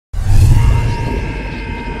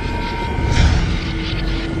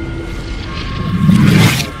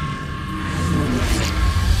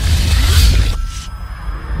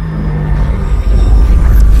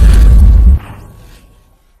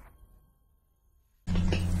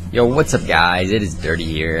Yo, what's up guys? It is Dirty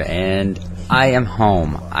here and I am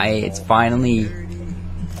home. It's finally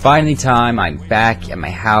time. I'm back at my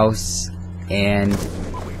house and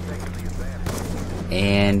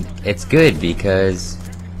it's good because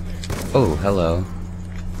hello.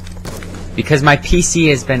 Because my PC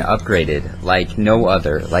has been upgraded like no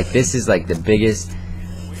other. Like this is like the biggest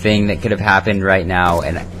thing that could have happened right now,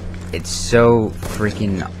 and it's so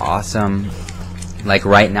freaking awesome. Like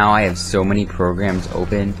right now I have so many programs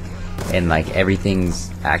open and like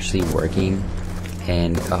everything's actually working,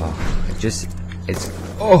 and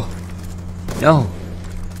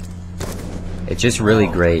it's just really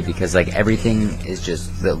great because like everything is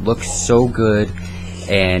just, it looks so good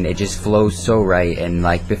and it just flows so right. And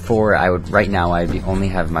like before right now I'd only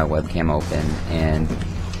have my webcam open, and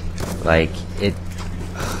like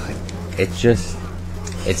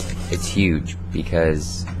it's huge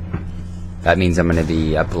because that means I'm going to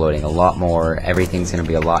be uploading a lot more. Everything's going to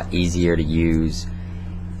be a lot easier to use.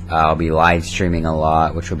 I'll be live streaming a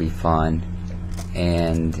lot, which will be fun.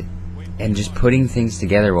 And just putting things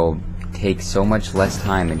together will take so much less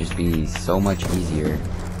time and just be so much easier.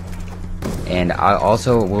 And I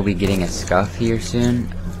also will be getting a Scuf here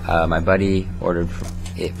soon. My buddy ordered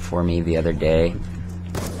it for me the other day,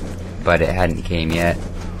 but it hadn't came yet.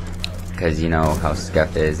 Because you know how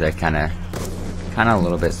Scuf is, they're kind of a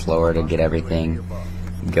little bit slower to get everything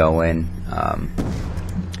going.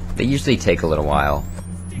 They usually take a little while,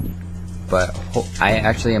 but I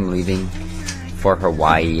actually am leaving for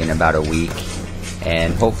Hawaii in about a week,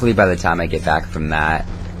 and hopefully by the time I get back from that,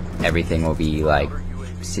 everything will be like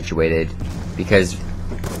situated. Because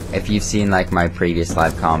if you've seen like my previous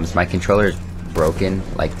live comms, my controller is broken,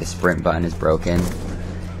 like the sprint button is broken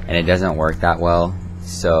and it doesn't work that well,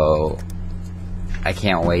 so I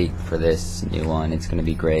can't wait for this new one. It's gonna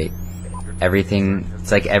be great.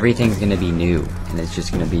 It's like everything's gonna be new, and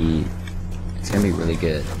it's gonna be really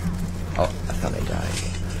good. Oh, I thought I died.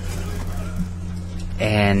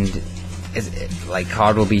 And like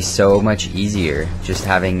COD will be so much easier just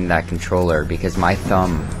having that controller, because my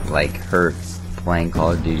thumb like hurts playing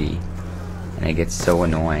Call of Duty, and it gets so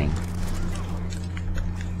annoying.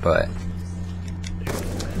 But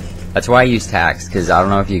that's why I use tax, because I don't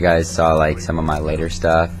know if you guys saw like some of my later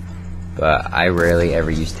stuff, but I rarely ever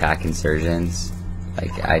use tac insertions.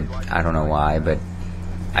 Like I don't know why, but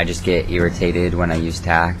I just get irritated when I use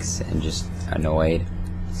tax and just annoyed.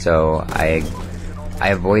 So I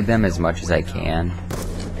avoid them as much as I can.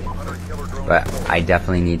 But I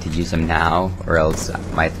definitely need to use them now, or else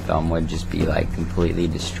my thumb would just be like completely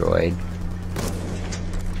destroyed.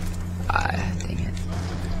 Dang it.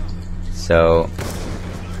 So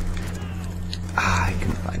I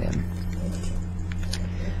couldn't find him.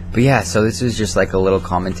 But yeah, so this was just like a little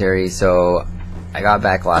commentary. So I got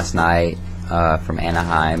back last night from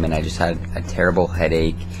Anaheim, and I just had a terrible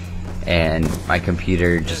headache, and my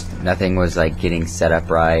computer nothing was like getting set up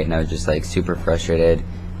right, and I was just like super frustrated.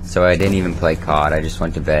 So I didn't even play COD. I just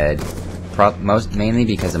went to bed. Mainly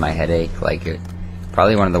because of my headache. Like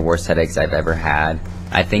probably one of the worst headaches I've ever had.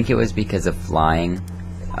 I think it was because of flying.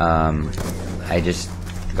 I just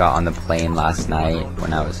got on the plane last night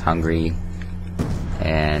when I was hungry,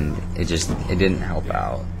 and it didn't help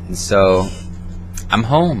out. And so I'm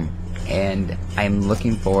home, and I'm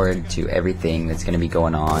looking forward to everything that's going to be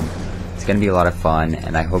going on. It's going to be a lot of fun,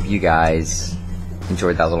 and I hope you guys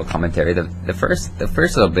enjoyed that little commentary. The first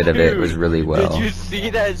little bit of it was really well. Did you see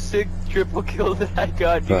that sick triple kill that I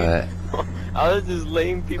got, dude? But I was just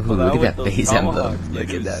laying people out. Look at that FaZe emblem. Look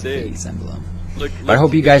at that FaZe emblem. But I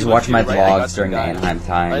hope you guys watch my vlogs during the Anaheim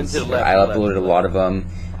times. I uploaded a lot of them.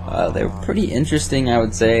 They were pretty interesting, I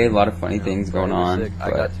would say. A lot of funny things going on.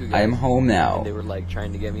 But I am home now. They were like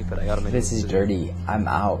trying to get me, but I got them. This is Dirty. I'm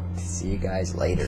out. See you guys later.